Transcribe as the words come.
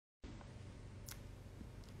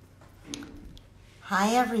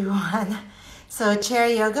Hi everyone. So chair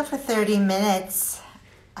yoga for 30 minutes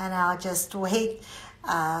and I'll just wait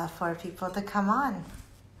for people to come on.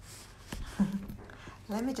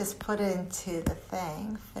 Let me just put it into the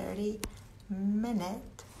thing,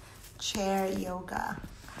 30-minute chair yoga.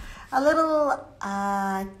 A little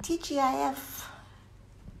TGIF.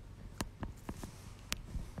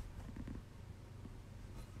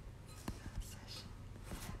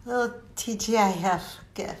 A little TGIF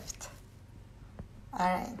gift. All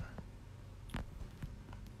right.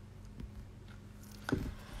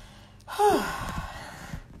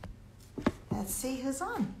 Let's see who's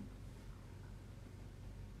on.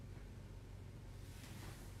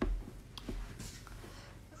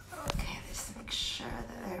 Okay, let's make sure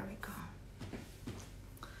that there we go.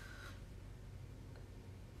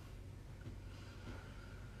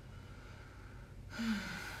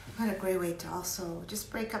 What a great way to also just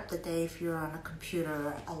break up the day if you're on a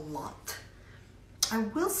computer a lot. I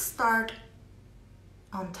will start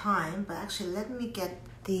on time, but actually let me get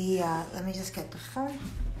the, let me just get the phone.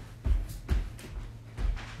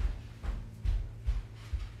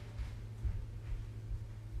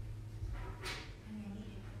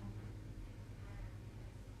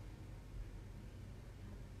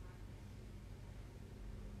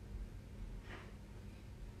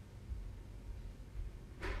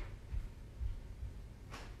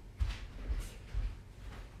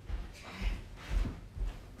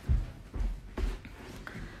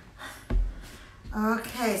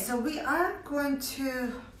 Okay, so we are going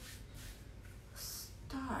to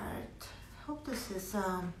start. Hope this is,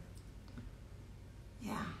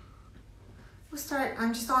 yeah. We'll start,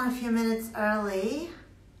 I'm just on a few minutes early.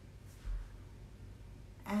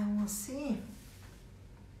 And we'll see.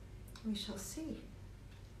 We shall see.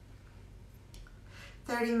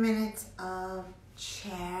 30 minutes of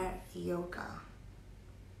chair yoga.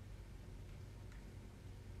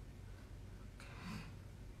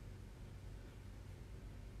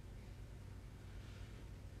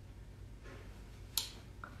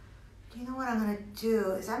 You know what I'm going to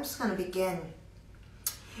do is I'm just going to begin.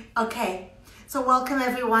 Okay, so welcome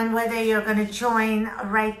everyone, whether you're going to join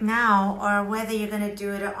right now or whether you're going to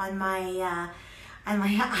do it on my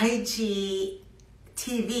IG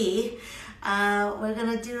TV. We're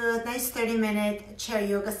going to do a nice 30-minute chair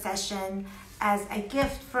yoga session as a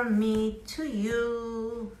gift from me to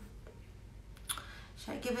you.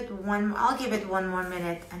 Should I give it one? I'll give it one more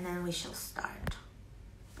minute and then we shall start.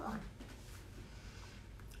 Boom.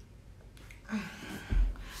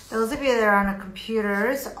 Those of you that are on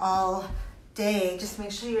computers all day, just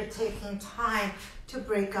make sure you're taking time to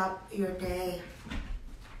break up your day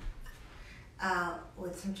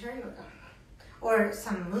with some chair yoga or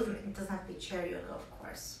some movement. It doesn't have to be chair yoga, of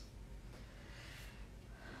course.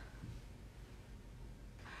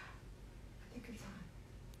 I think it's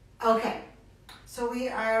on. Okay, so we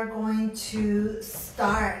are going to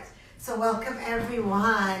start. So welcome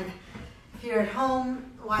everyone. If you're at home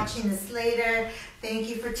watching this later, thank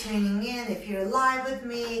you for tuning in. If you're live with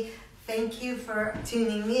me, thank you for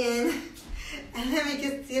tuning in. And let me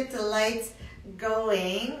just get the lights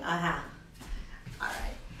going. All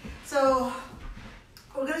right. So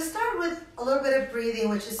we're going to start with a little bit of breathing,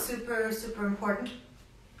 which is super, super important.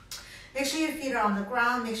 Make sure your feet are on the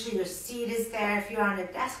ground. Make sure your seat is there. If you're on a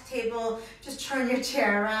desk table, just turn your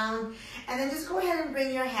chair around. And then just go ahead and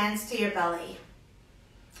bring your hands to your belly.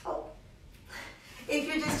 Oh. If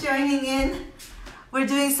you're just joining in, we're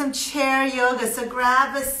doing some chair yoga, so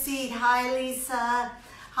grab a seat. Hi, Lisa.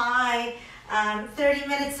 Hi. 30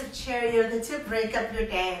 minutes of chair yoga to break up your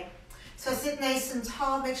day. So sit nice and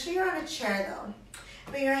tall. Make sure you're on a chair, though.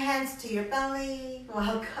 Bring your hands to your belly.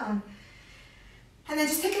 Welcome. And then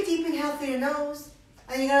just take a deep inhale through your nose.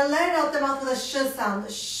 And you're going to let it out the mouth with a sh sound.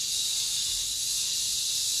 Shh.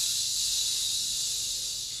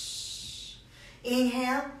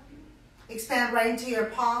 Inhale. Expand right into your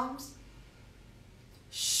palms.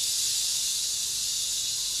 Shh.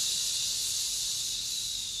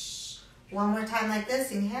 One more time like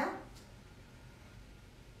this. Inhale.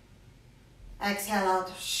 Exhale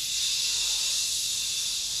out.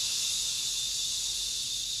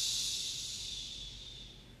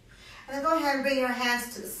 And then go ahead and bring your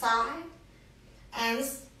hands to the side. And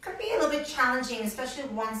this could be a little bit challenging, especially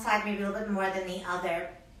one side maybe a little bit more than the other.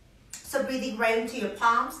 So breathing right into your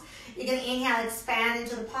palms. You're going to inhale, expand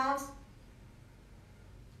into the palms.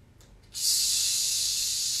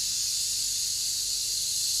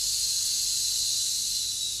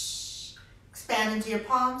 Expand into your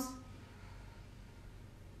palms.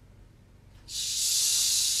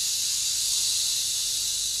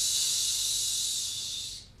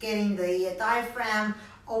 Getting the diaphragm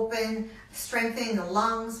open, strengthening the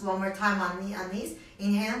lungs. One more time on these.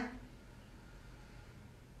 Inhale.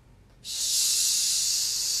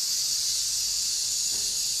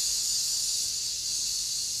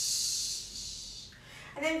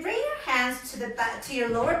 And then bring your hands to the back, to your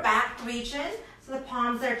lower back region, so the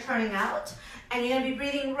palms are turning out. And you're going to be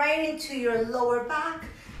breathing right into your lower back,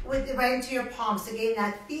 right into your palms. So getting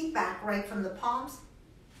that feedback right from the palms.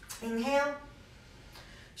 Inhale.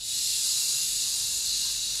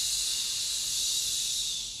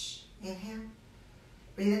 Inhale.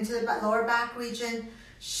 Breathe into the lower back region.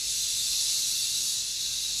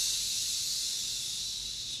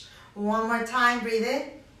 One more time, breathe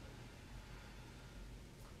in.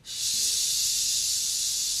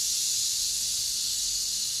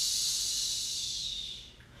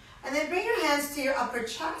 And then bring your hands to your upper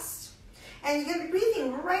chest. And you're going to be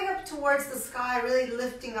breathing right up towards the sky, really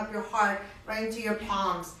lifting up your heart right into your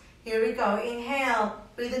palms. Here we go. Inhale.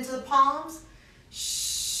 Breathe into the palms.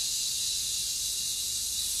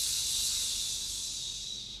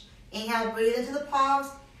 Inhale. Breathe into the palms.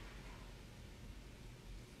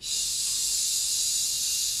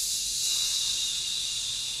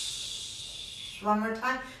 One more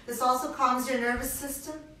time. This also calms your nervous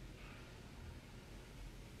system.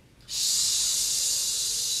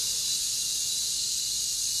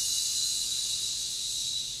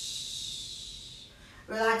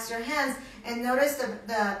 Relax your hands and notice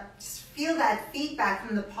just feel that feedback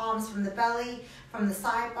from the palms, from the belly, from the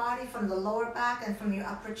side body, from the lower back, and from your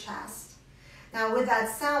upper chest. Now with that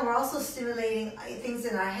sound, we're also stimulating things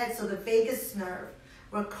in our head, so the vagus nerve.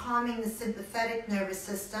 We're calming the sympathetic nervous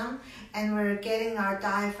system, and we're getting our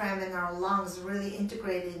diaphragm and our lungs really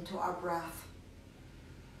integrated into our breath.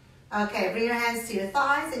 Okay, bring your hands to your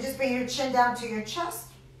thighs and just bring your chin down to your chest.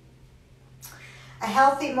 A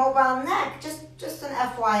healthy mobile neck, just an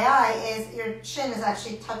FYI, is your chin is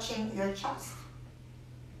actually touching your chest.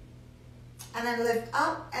 And then lift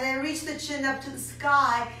up, and then reach the chin up to the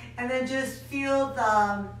sky, and then just feel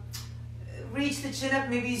reach the chin up,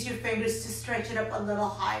 maybe use your fingers to stretch it up a little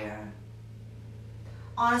higher.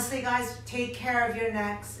 Honestly, guys, take care of your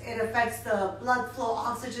necks. It affects the blood flow,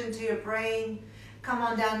 oxygen to your brain. Come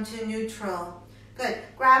on down to neutral. Good.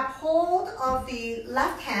 Grab hold of the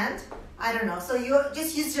left hand. I don't know. So you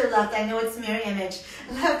just use your left. I know it's mirror image.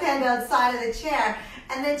 Left hand outside of the chair.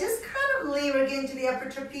 And then just kind of lever into the upper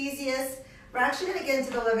trapezius. We're actually going to get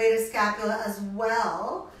into the levator scapula as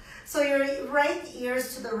well. So your right ear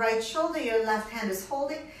is to the right shoulder. Your left hand is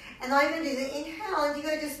holding. And all you're going to do is inhale. And you're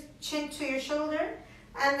going to just chin to your shoulder.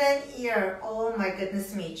 And then ear. Oh my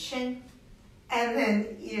goodness me. Chin. And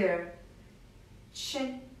then ear.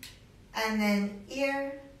 Chin. And then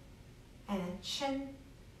ear. And then chin.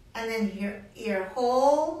 And then your ear.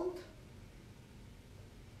 Hold.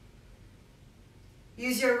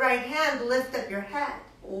 Use your right hand. Lift up your head.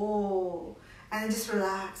 Oh. And then just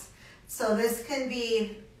relax. So this can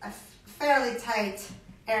be a fairly tight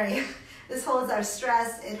area. This holds our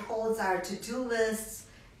stress. It holds our to-do lists.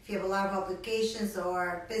 If you have a lot of obligations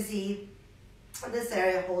or busy, this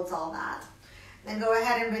area holds all that. Then go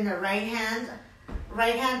ahead and bring the right hand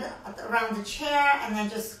around the chair, and then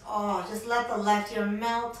just let the left ear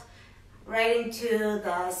melt right into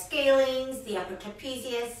the scalings, the upper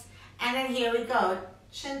trapezius. And then here we go.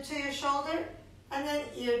 Chin to your shoulder, and then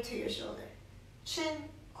ear to your shoulder. Chin.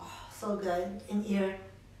 Oh, so good. And ear.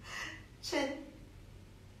 Chin.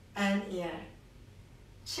 And ear.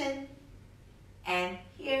 Chin. And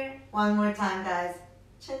ear. One more time, guys.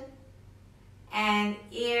 Chin. And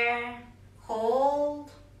ear.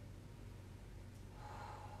 Hold.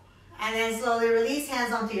 And then slowly release,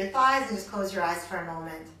 hands onto your thighs, and just close your eyes for a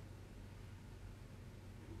moment.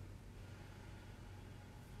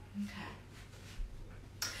 Okay.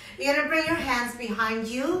 You're going to bring your hands behind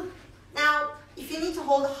you. Now, if you need to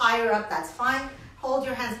hold higher up, that's fine. Hold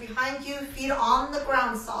your hands behind you, feet on the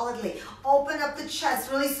ground solidly. Open up the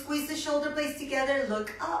chest, really squeeze the shoulder blades together,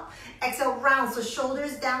 look up. Exhale, round, so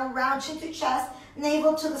shoulders down, round, chin to chest,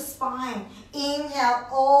 navel to the spine. Inhale,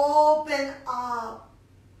 open up.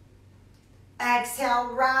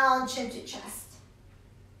 Exhale, round, chin to chest.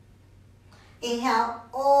 Inhale,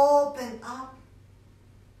 open up.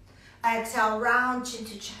 Exhale, round, chin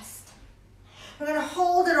to chest. We're going to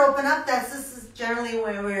hold it open up. This is generally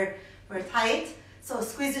where we're tight. So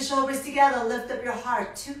squeeze the shoulders together, lift up your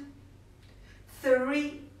heart. 2,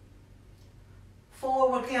 3,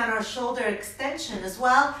 4, working on our shoulder extension as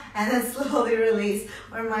well. And then slowly release,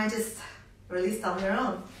 or might just release on your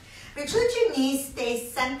own. Make sure that your knees stay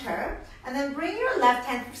center. And then bring your left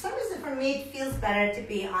hand, for some reason for me it feels better to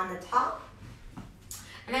be on the top.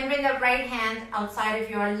 And then bring the right hand outside of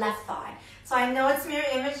your left thigh. So I know it's mirror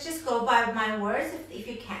image, just go by my words if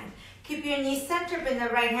you can. Keep your knees centered, bring the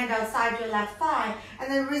right hand outside your left thigh, and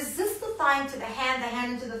then resist the thigh into the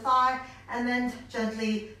hand into the thigh, and then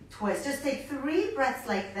gently twist. Just take 3 breaths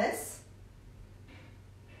like this.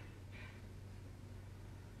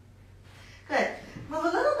 Good. Move a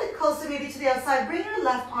little bit closer maybe to the outside. Bring your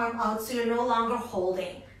left arm out so you're no longer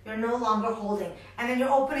holding. You're no longer holding. And then you're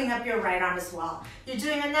opening up your right arm as well. You're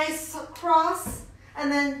doing a nice cross,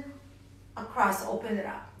 and then across, open it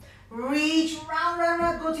up. Reach,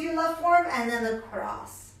 round, go to your left arm, and then the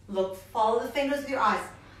cross. Look, follow the fingers with your eyes.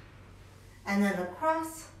 And then the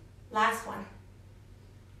cross, last one.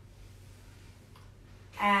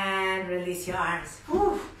 And release your arms.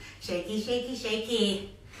 Whew. Shaky, shaky,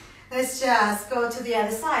 shaky. Let's just go to the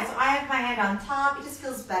other side. So I have my hand on top. It just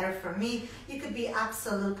feels better for me. You could be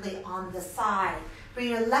absolutely on the side.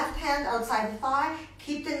 Bring your left hand outside the thigh.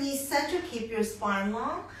 Keep the knees centered. Keep your spine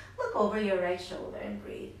long. Look over your right shoulder and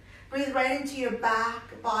breathe. Breathe right into your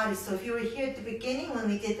back body. So if you were here at the beginning when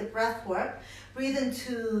we did the breath work, breathe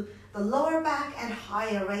into the lower back and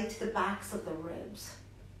higher, right to the backs of the ribs.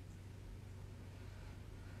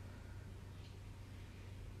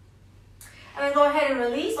 And then go ahead and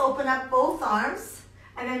release. Open up both arms.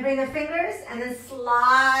 And then bring the fingers and then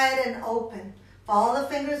slide and open. Follow the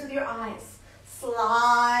fingers with your eyes.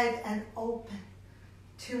 Slide and open.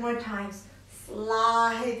 2 more times.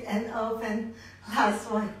 Slide and open.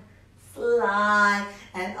 Last one. Slide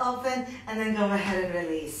and open. And then go ahead and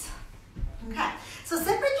release. Okay. So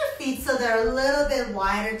separate your feet so they're a little bit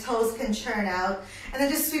wider. Toes can churn out. And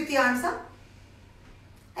then just sweep the arms up.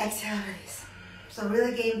 Exhale, release. So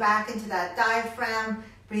really getting back into that diaphragm.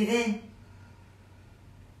 Breathe in.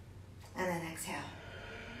 And then exhale.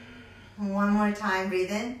 One more time.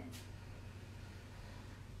 Breathe in.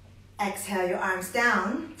 Exhale your arms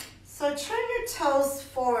down. So turn your toes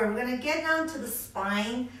forward. We're going to get down to the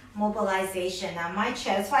spine mobilization. Now my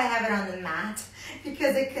chair, that's why I have it on the mat,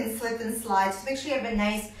 because it can slip and slide. So make sure you have a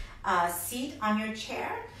nice seat on your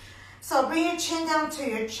chair. So bring your chin down to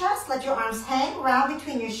your chest. Let your arms hang round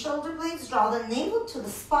between your shoulder blades. Draw the navel to the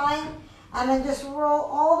spine. And then just roll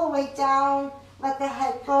all the way down. Let the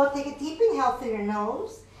head go. Take a deep inhale through your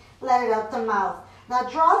nose. Let it out the mouth. Now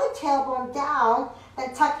draw the tailbone down.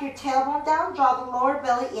 Then tuck your tailbone down. Draw the lower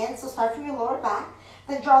belly in. So start from your lower back.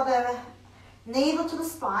 Then draw the navel to the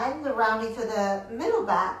spine. The rounding to the middle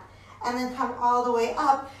back. And then come all the way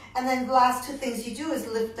up. And then the last 2 things you do is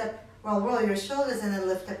lift up. Roll your shoulders and then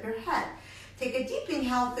lift up your head. Take a deep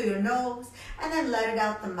inhale through your nose and then let it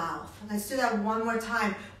out the mouth. Let's do that one more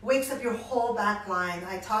time. Wakes up your whole back line.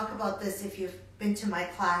 I talk about this if you've been to my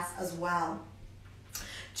class as well.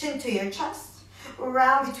 Chin to your chest,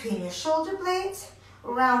 round between your shoulder blades,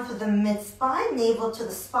 round through the mid-spine, navel to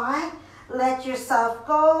the spine. Let yourself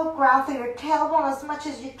go. Ground through your tailbone as much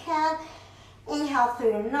as you can. Inhale through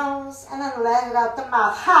your nose and then let it out the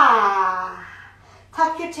mouth. Ha!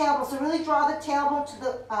 Tuck your tailbone. So really draw the tailbone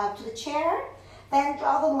to the chair. Then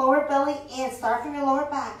draw the lower belly in. Start from your lower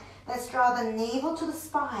back. Let's draw the navel to the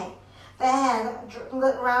spine. Then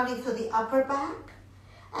rounding through the upper back.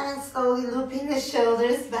 And then slowly looping the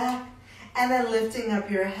shoulders back. And then lifting up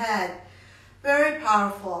your head. Very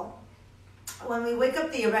powerful. When we wake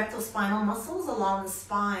up the erectile spinal muscles along the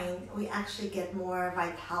spine, we actually get more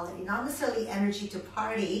vitality. Not necessarily energy to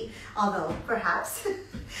party, although perhaps,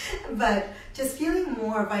 but just feeling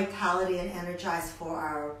more vitality and energized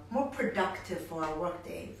more productive for our work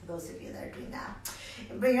day, for those of you that are doing that.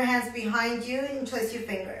 Bring your hands behind you and interlace your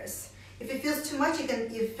fingers. If it feels too much,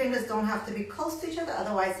 your fingers don't have to be close to each other,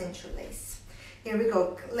 otherwise interlace. Here we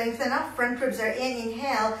go. Lengthen up, front ribs are in.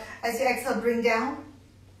 Inhale. As you exhale, bring down.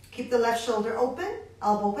 Keep the left shoulder open,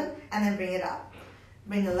 elbow open, and then bring it up.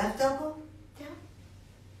 Bring the left elbow down,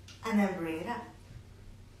 and then bring it up.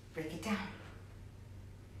 Bring it down,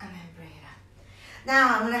 and then bring it up.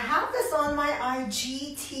 Now, I'm going to have this on my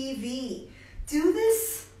IGTV. Do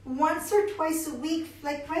this once or twice a week,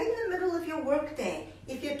 like right in the middle of your workday,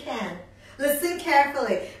 if you can. Listen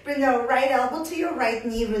carefully. Bring the right elbow to your right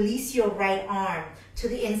knee. Release your right arm to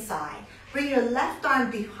the inside. Bring your left arm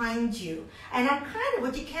behind you. And I'm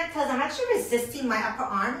what you can't tell is I'm actually resisting my upper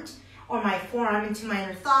arm or my forearm into my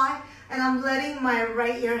inner thigh. And I'm letting my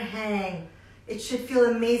right ear hang. It should feel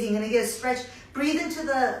amazing. You're gonna get a stretch. Breathe into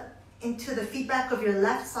the feedback of your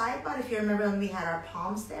left side butt, if you remember when we had our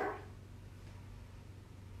palms there.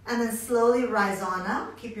 And then slowly rise on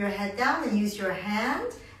up. Keep your head down and use your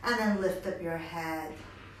hand. And then lift up your head.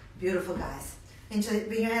 Beautiful, guys.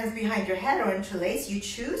 Bring your hands behind your head or interlace. You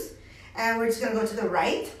choose. And we're just going to go to the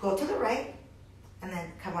right, and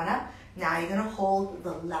then come on up. Now you're gonna hold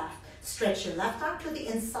the left. Stretch your left arm to the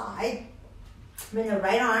inside. Bring the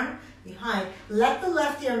right arm behind. Let the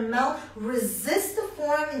left ear melt. Resist the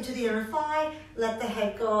form into the inner thigh. Let the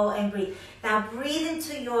head go and breathe. Now breathe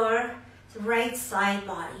into your right side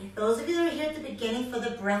body. Those of you that are here at the beginning for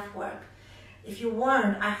the breath work, if you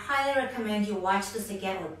weren't, I highly recommend you watch this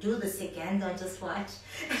again or do this again, don't just watch.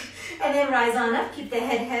 And then rise on up, keep the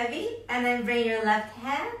head heavy, and then bring your left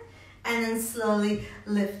hand, and then slowly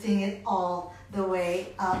lifting it all the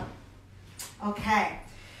way up. Okay,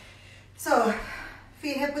 so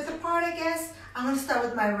feet hip width apart, I guess. I'm gonna start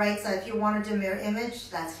with my right side. If you want to do mirror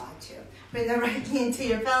image, that's fine too. Bring the right knee into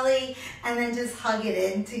your belly, and then just hug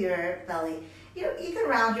it into your belly. You can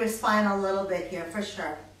round your spine a little bit here for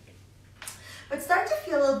sure. But start to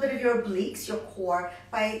feel a little bit of your obliques, your core,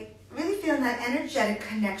 by really feeling that energetic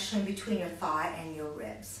connection between your thigh and your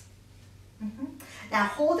ribs. Now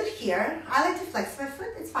hold it here. I like to flex my foot.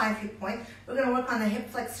 It's fine if you point. We're going to work on the hip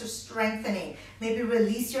flexor strengthening. Maybe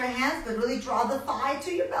release your hands, but really draw the thigh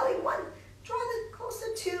to your belly. 1, draw it closer,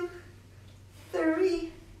 2,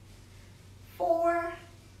 3, 4.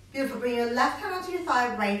 Beautiful. Bring your left hand onto your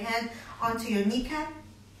thigh, right hand onto your kneecap.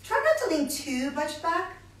 Try not to lean too much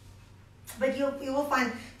back. But you will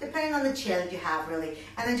find, depending on the chair that you have, really.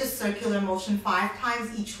 And then just circular motion 5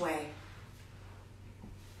 times each way.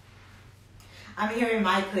 I'm here in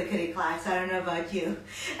my clickety class, I don't know about you.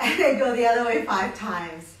 And then go the other way 5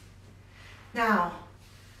 times. Now,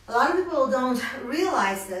 a lot of people don't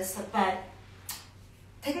realize this, but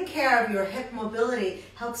taking care of your hip mobility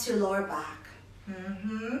helps your lower back.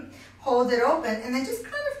 Hold it open, and then just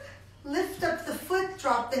kind of lift up the foot,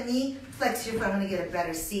 drop the knee, flex your foot. I'm going to get a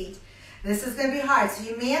better seat. This is going to be hard, so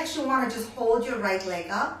you may actually want to just hold your right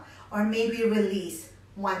leg up, or maybe release.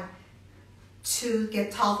 1, 2,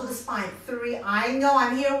 get tall to the spine. 3, I know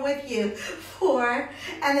I'm here with you. 4,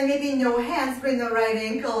 and then maybe no hands, bring the right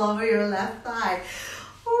ankle over your left thigh.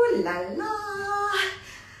 Ooh la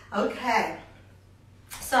la. Okay,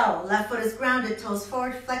 so left foot is grounded, toes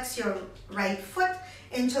forward, flex your right foot,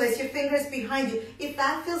 interlace your fingers behind you. If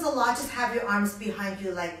that feels a lot, just have your arms behind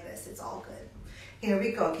you like this. It's all good. Here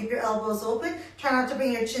we go. Keep your elbows open. Try not to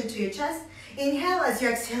bring your chin to your chest. Inhale as you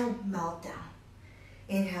exhale, melt down.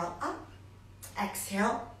 Inhale up.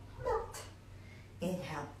 Exhale, melt.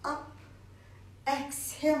 Inhale up.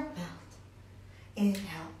 Exhale, melt.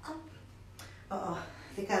 Inhale up. Uh-oh,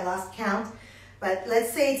 I think I lost count. But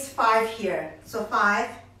let's say it's 5 here. So 5,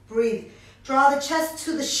 breathe. Draw the chest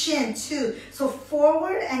to the shin, 2. So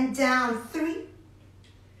forward and down, 3,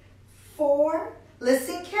 4.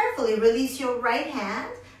 Listen carefully. Release your right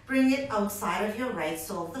hand. Bring it outside of your right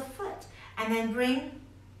sole of the foot. And then bring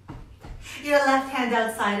your left hand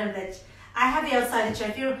outside of it. I have the outside of the chair.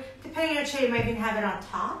 If you're, depending on your chair, you might even have it on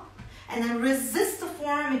top. And then resist the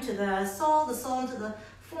form into the sole into the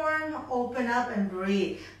form. Open up and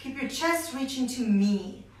breathe. Keep your chest reaching to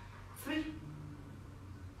me. 3,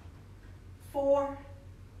 4.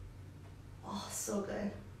 Oh, so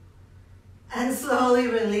good. And slowly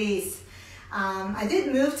release. I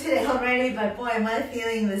did move today already, but boy, am I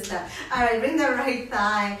feeling this stuff. All right, bring the right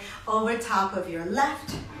thigh over top of your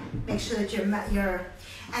left. Make sure that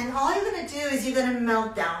and all you're gonna do is you're gonna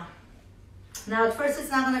melt down. Now at first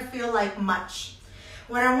it's not gonna feel like much.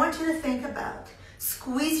 What I want you to think about,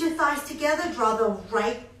 squeeze your thighs together, draw the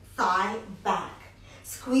right thigh back.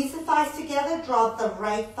 Squeeze the thighs together, draw the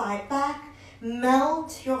right thigh back.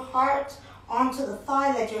 Melt your heart onto the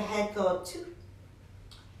thigh, let your head go up 2,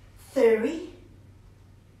 3,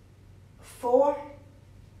 4,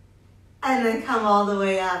 and then come all the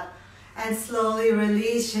way up and slowly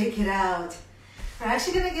release, shake it out. We're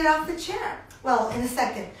actually going to get off the chair. Well, in a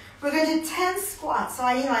second. We're going to do 10 squats. So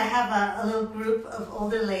I have a little group of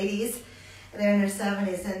older ladies. They're in their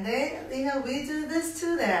 70s, and we do this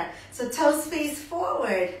too there. So toes face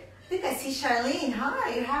forward. I think I see Charlene.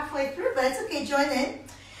 Hi, you're halfway through, but it's okay, join in.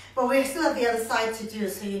 But we still have the other side to do,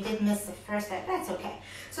 so you did miss the first side. That's okay.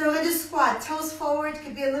 So we're going to squat, toes forward,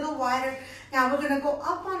 could be a little wider. Now we're going to go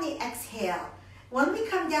up on the exhale. When we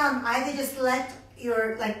come down, either just let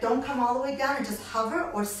don't come all the way down and just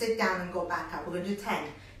hover, or sit down and go back up. We're going to do 10.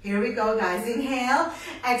 Here we go, guys. Inhale,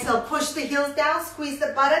 exhale, push the heels down, squeeze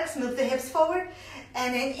the buttocks, move the hips forward,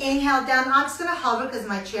 and then inhale down. I'm just going to hover because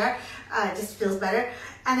my chair just feels better.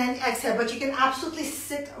 And then exhale, but you can absolutely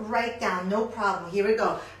sit right down, no problem. Here we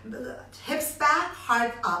go. Hips back,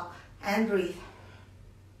 heart up, and breathe.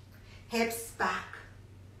 Hips back.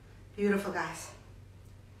 Beautiful, guys.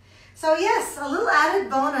 So yes, a little added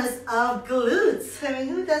bonus of glutes. I mean,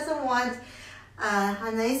 who doesn't want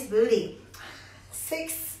a nice booty?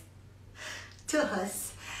 6 to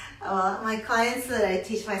us. My clients that I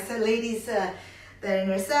teach, my ladies that are in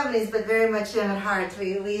their 70s, but very much young at heart,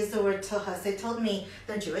 we use the word tuhas. They told me,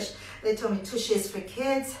 they're Jewish, they told me tush is for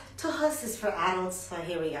kids, tuhas is for adults, so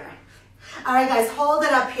here we are. All right, guys, hold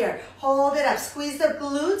it up here. Hold it up. Squeeze the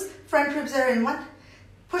glutes. Front ribs are in. 1.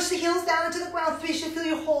 Push the heels down into the ground. 3. You should feel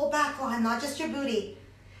your whole back line, not just your booty.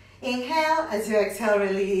 Inhale. As you exhale,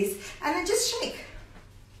 release. And then just shake.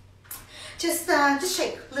 Just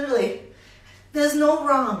shake, literally. There's no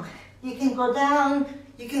wrong. You can go down.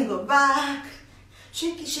 You can go back.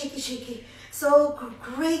 Shaky, shaky, shaky. So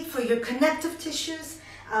great for your connective tissues,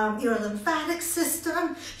 your lymphatic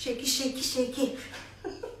system. Shaky, shaky, shaky.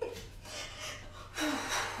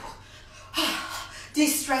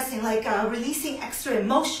 De-stressing, like releasing extra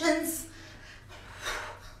emotions.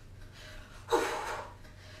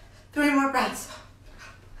 3 more breaths.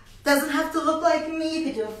 Doesn't have to look like me. You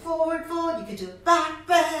could do a forward fold. You could do a back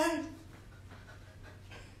bend.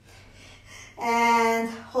 And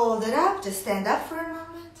hold it up. Just stand up for a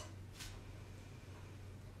moment.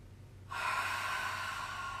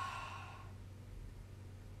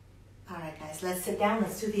 All right, guys, let's sit down.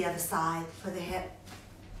 Let's do the other side for the hip.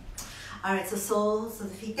 All right, so soles of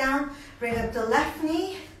the feet down. Bring up the left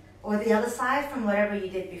knee or the other side from whatever you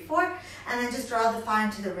did before. And then just draw the thigh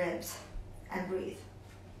into the ribs and breathe.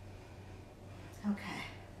 Okay.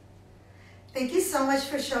 Thank you so much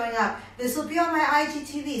for showing up. This will be on my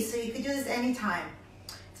IGTV, so you can do this anytime.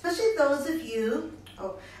 Especially those of you,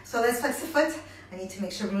 so let's flex the foot. I need to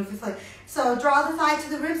make sure we move the foot. So draw the thigh to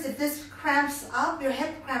the ribs. If this cramps up, your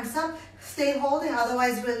hip cramps up, stay holding,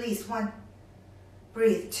 otherwise release. 1.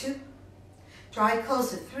 Breathe. 2. Draw it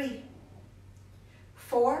closer. 3.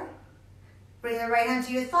 4. Bring the right hand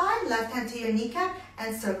to your thigh, left hand to your kneecap,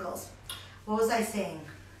 and circles. What was I saying?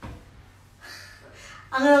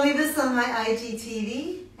 I'm going to leave this on my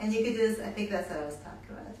IGTV, and you can do this. I think that's what I was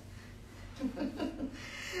talking about.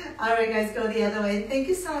 All right, guys, go the other way. Thank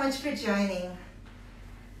you so much for joining.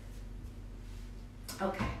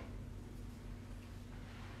 Okay.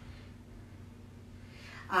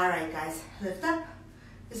 All right, guys, lift up.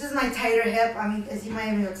 This is my tighter hip, as you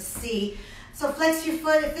might be able to see. So flex your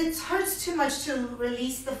foot. If it hurts too much to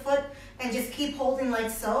release the foot and just keep holding like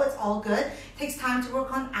so, it's all good. It takes time to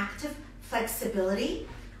work on active flexibility.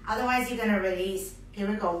 Otherwise, you're going to release. Here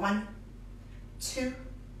we go. 1, 2,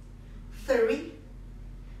 3,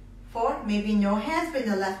 4. Maybe no hands. Bring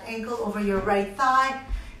the left ankle over your right thigh.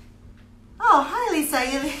 Oh, hi, Lisa.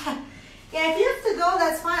 Yeah, if you have to go,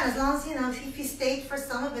 that's fine. As long as, if you stayed for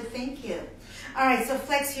some of it, thank you. All right, so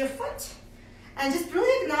flex your foot. And just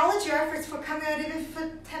really acknowledge your efforts for coming out even for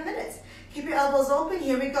 10 minutes. Keep your elbows open.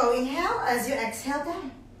 Here we go. Inhale as you exhale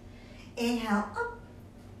down. Inhale up.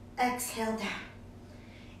 Exhale down.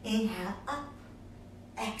 Inhale up.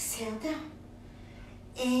 Exhale down.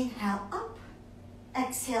 Inhale up.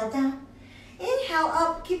 Exhale down. Inhale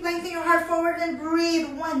up. Keep lengthening your heart forward and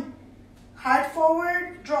breathe. 1. Heart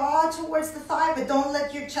forward. Draw towards the thigh, but don't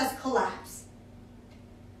let your chest collapse.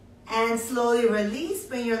 And slowly release.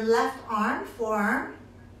 Bring your left arm, forearm,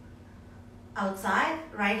 outside,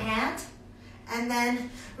 right hand. And then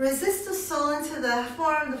resist the sole into the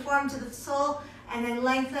forearm to the sole. And then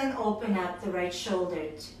lengthen, open up the right shoulder.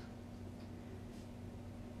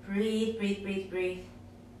 Breathe, breathe, breathe, breathe.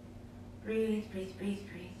 Breathe, breathe, breathe,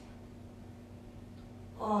 breathe.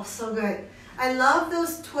 Oh, so good. I love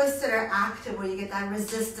those twists that are active where you get that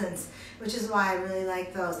resistance, which is why I really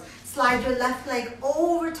like those. Slide your left leg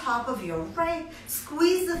over top of your right.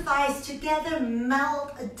 Squeeze the thighs together,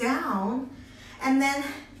 melt down. And then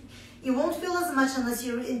you won't feel as much unless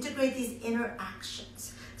you integrate these inner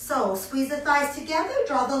actions. So squeeze the thighs together,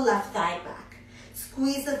 draw the left thigh back.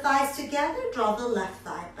 Squeeze the thighs together, draw the left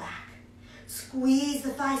thigh back. Squeeze the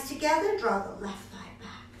thighs together, draw the left thigh back.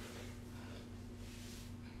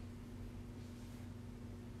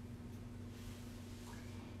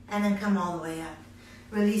 And then come all the way up.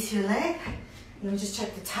 Release your leg. Let me just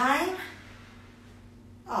check the time.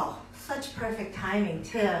 Oh, such perfect timing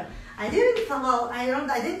too. I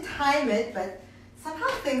didn't time it, but somehow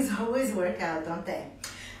things always work out, don't they?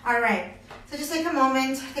 All right, so just take a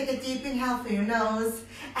moment, take a deep inhale through your nose,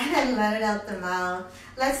 and then let it out the mouth.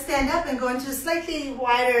 Let's stand up and go into a slightly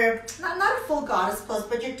wider, not a full goddess pose,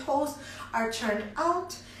 but your toes are turned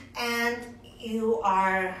out, and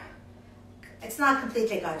it's not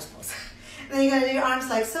completely goddess pose. And then you're gonna do your arms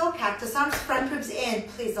like so, cactus arms, front ribs in,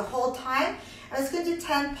 please, the whole time. And it's gonna do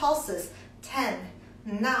 10 pulses. 10,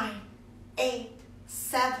 9, 8,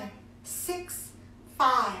 7, 6,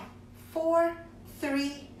 5, 4,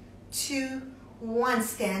 3, 2, 1.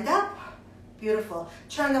 Stand up. Beautiful.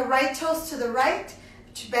 Turn the right toes to the right.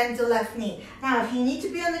 bend the left knee. Now, if you need to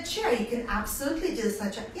be on the chair, you can absolutely do this on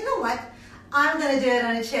a chair. You know what? I'm gonna do it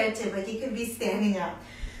on a chair too, but you can be standing up.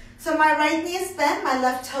 So my right knee is bent, my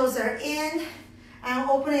left toes are in, and I'm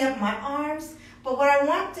opening up my arms. But what I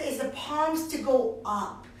want is the palms to go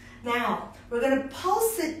up. Now, we're gonna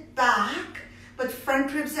pulse it back, but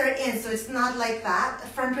front ribs are in, so it's not like that. The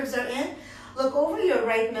front ribs are in. Look over your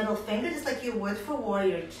right middle finger, just like you would for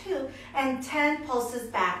warrior 2, and 10 pulses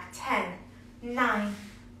back. 10, 9,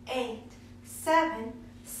 8, 7,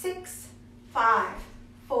 6, 5,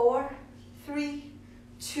 4, 3,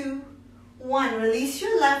 2, 1. Release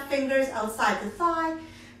your left fingers outside the thigh.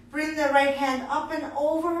 Bring the right hand up and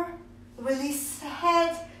over. Release the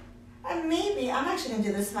head. And maybe, I'm actually going to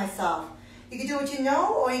do this myself. You can do what you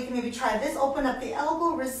know, or you can maybe try this. Open up the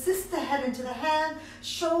elbow, resist the head into the hand,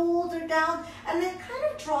 shoulder down, and then kind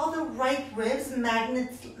of draw the right ribs,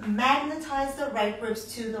 magnetize the right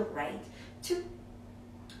ribs to the right. 2,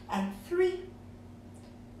 and 3,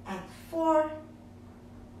 and 4.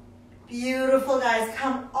 Beautiful, guys.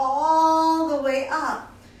 Come all the way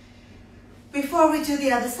up. Before we do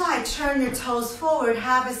the other side, turn your toes forward.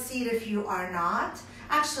 Have a seat if you are not.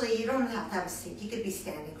 Actually, you don't have to have a seat. You could be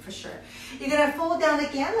standing for sure. You're going to fold down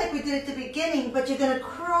again like we did at the beginning, but you're going to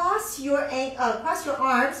cross your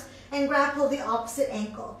arms and grapple the opposite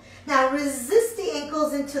ankle. Now, resist the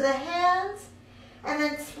ankles into the hands, and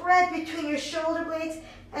then thread between your shoulder blades.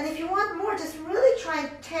 And if you want more, just really try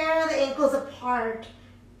and tear the ankles apart.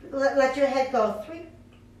 Let your head go. 3,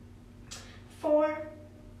 4.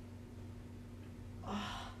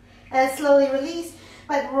 And slowly release,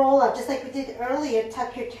 but roll up. Just like we did earlier,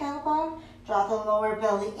 tuck your tailbone, draw the lower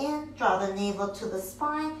belly in, draw the navel to the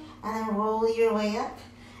spine, and then roll your way up.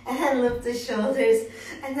 And then lift the shoulders,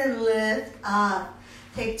 and then lift up.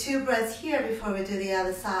 Take 2 breaths here before we do the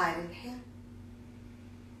other side. Inhale.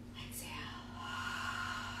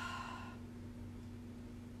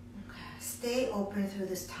 Stay open through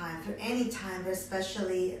this time, through any time, but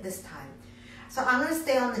especially this time. So I'm going to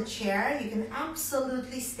stay on the chair. You can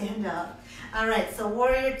absolutely stand up. All right, so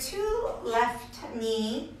warrior 2, left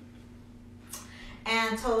knee,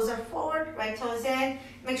 and toes are forward, right toes in.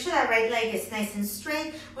 Make sure that right leg is nice and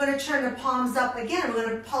straight. We're going to turn the palms up again. We're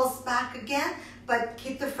going to pulse back again, but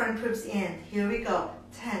keep the front ribs in. Here we go.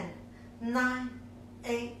 10, 9,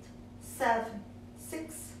 8, 7,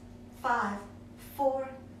 6, 5, 4,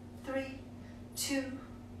 3, 2,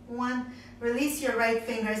 1. Release your right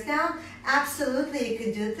fingers down. Absolutely, you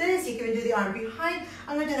can do this. You can do the arm behind.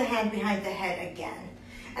 I'm going to do the hand behind the head again.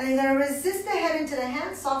 And then you're going to resist the head into the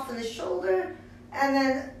hand, soften the shoulder, and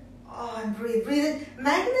then, and breathe. Breathe in.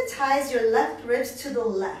 Magnetize your left ribs to the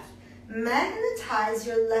left. Magnetize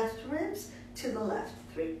your left ribs to the left.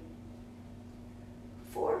 3,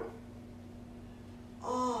 4.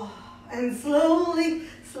 And slowly,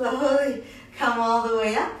 slowly come all the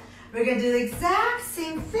way up. We're going to do the exact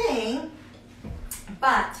same thing,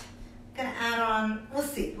 but I'm going to add on, we'll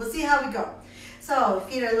see how we go. So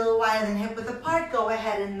feet are a little wider than hip width apart, go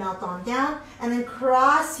ahead and melt on down, and then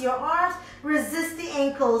cross your arms, resist the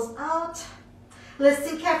ankles out.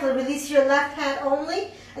 Listen carefully, release your left hand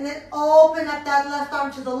only, and then open up that left arm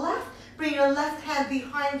to the left, bring your left hand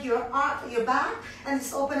behind your back, and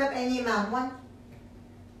just open up any amount. 1,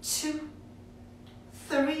 2,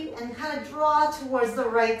 3, and kind of draw towards the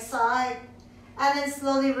right side. And then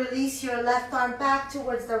slowly release your left arm back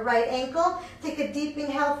towards the right ankle. Take a deep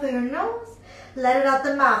inhale through your nose. Let it out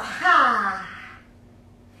the mouth. Ha!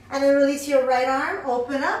 And then release your right arm,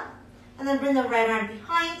 open up. And then bring the right arm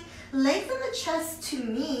behind. Lengthen the chest to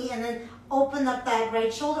knee, and then open up that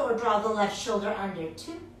right shoulder or draw the left shoulder under.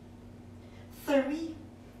 2, 3,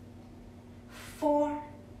 4.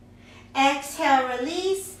 Exhale,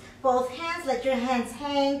 release. Both hands, let your hands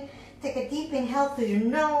hang. Take a deep inhale through your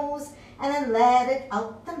nose, and then let it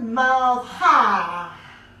out the mouth. Ha!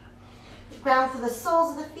 Ground through the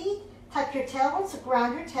soles of the feet. Tuck your tailbone, so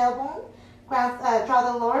ground your tailbone.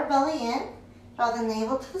 Draw the lower belly in. Draw the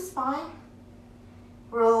navel to the spine.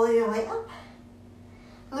 Roll your way up.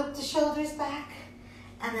 Loop the shoulders back,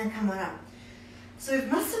 and then come on up. So we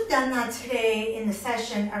must have done that today in the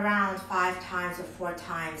session around 5 times or 4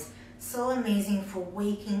 times. So amazing for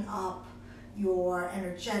waking up your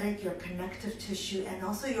energetic, your connective tissue, and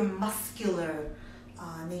also your muscular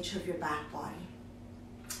nature of your back body.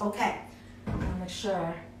 Okay, I'm gonna make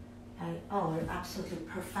sure you're absolutely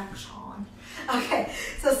perfection. Okay,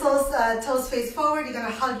 so toes face forward, you're gonna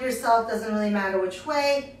hug yourself, doesn't really matter which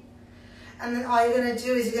way. And then all you're gonna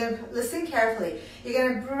do is you're gonna, listen carefully, you're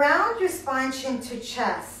gonna ground your spine, chin to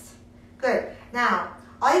chest. Good, now,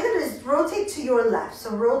 all you're gonna do is rotate to your left.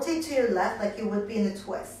 So rotate to your left like you would be in a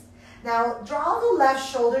twist. Now draw the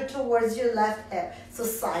left shoulder towards your left hip, so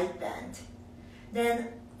side bend. Then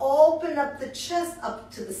open up the chest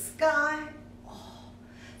up to the sky. Oh.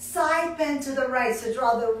 Side bend to the right, so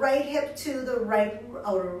draw the right hip to the right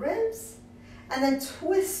outer ribs. And then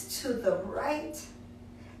twist to the right,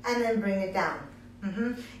 and then bring it down.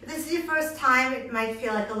 If this is your first time, it might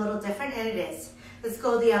feel like a little different, and it is. Let's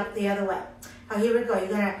go the other way. Oh, here we go. You're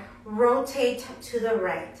gonna rotate to the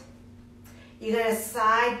right. You're gonna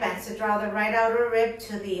side bend, so draw the right outer rib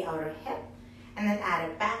to the outer hip, and then add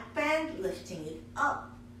a back bend, lifting it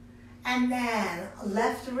up. And then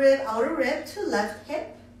left rib, outer rib to left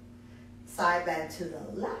hip, side bend to the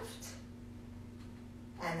left,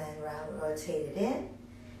 and then rotate it in.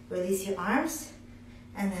 Release your arms,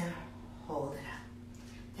 and then hold it up.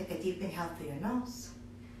 Take a deep inhale through your nose,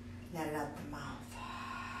 let it out the mouth.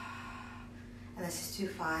 And let's just do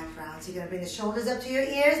 5 rounds. You're gonna bring the shoulders up to your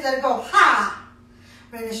ears, let it go, ha!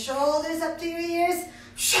 Bring the shoulders up to your ears,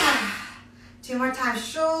 sha! 2 more times,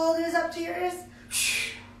 shoulders up to your ears,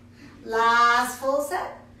 shh. Last full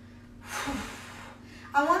set.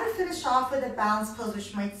 I want to finish off with a balance pose,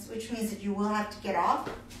 which means that you will have to get off.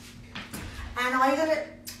 And all you're gonna,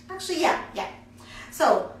 actually, yeah.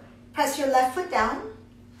 So press your left foot down,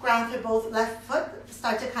 ground through both left foot.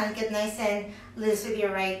 Start to kind of get nice and loose with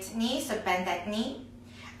your right knee, so bend that knee.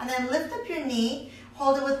 And then lift up your knee,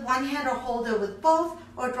 hold it with one hand or hold it with both,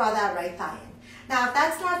 or draw that right thigh in. Now, if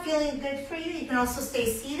that's not feeling good for you, you can also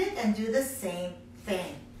stay seated and do the same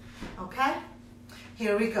thing, okay?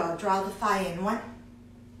 Here we go, draw the thigh in. 1,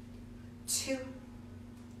 2,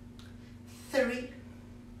 3,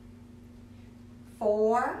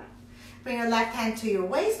 4. Bring your left hand to your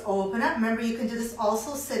waist, open up. Remember, you can do this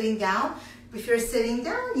also sitting down. If you're sitting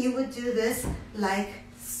down, you would do this like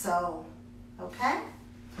so, okay?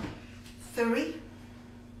 3,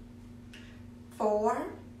 4.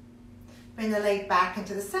 Bring the leg back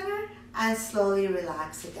into the center and slowly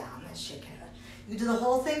relax it down and shake it out. You do the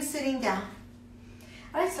whole thing sitting down.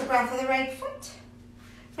 All right, so grab for the right foot.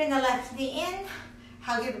 Bring the left knee in,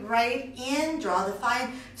 hug it right in, draw the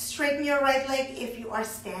thigh, straighten your right leg if you are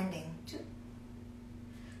standing. 2,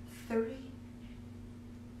 3,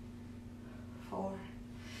 4.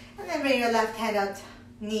 And then bring your left hand out,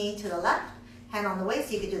 knee to the left, hand on the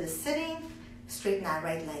waist. You can do the sitting, straighten that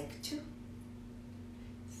right leg. 2,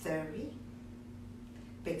 3,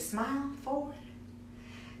 big smile, forward,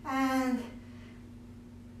 and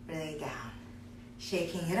bring it down.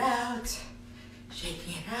 Shaking it out.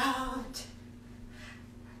 Shaking it out.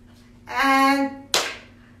 And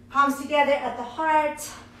palms together at the heart.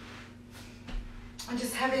 I'm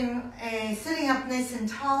just having a sitting up nice and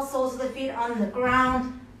tall, soles of the feet on the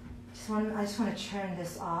ground. I just want to turn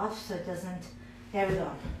this off so it doesn't, there we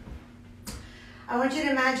go. I want you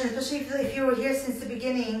to imagine, especially if you were here since the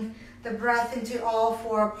beginning, the breath into all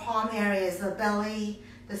 4 palm areas, the belly,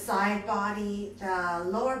 the side body, the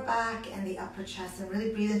lower back, and the upper chest, and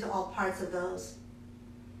really breathe into all parts of those.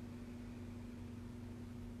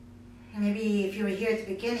 And maybe if you were here at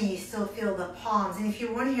the beginning, you still feel the palms. And if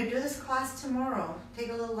you weren't here, do this class tomorrow. Take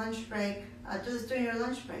a little lunch break. Do this during your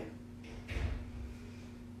lunch break.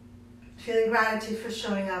 Feeling gratitude for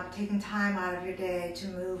showing up, taking time out of your day to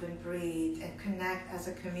move and breathe and connect as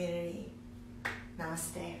a community.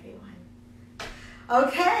 Namaste, everyone.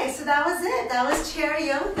 Okay, so that was it. That was chair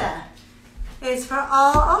yoga. It's for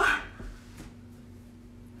all.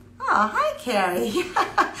 Oh, hi, Carrie.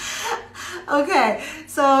 Okay,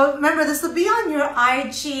 so remember, this will be on your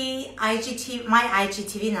IGTV, my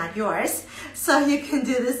IGTV, not yours. So you can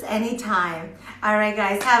do this anytime. All right,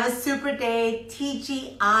 guys, have a super day.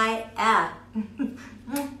 TGIF.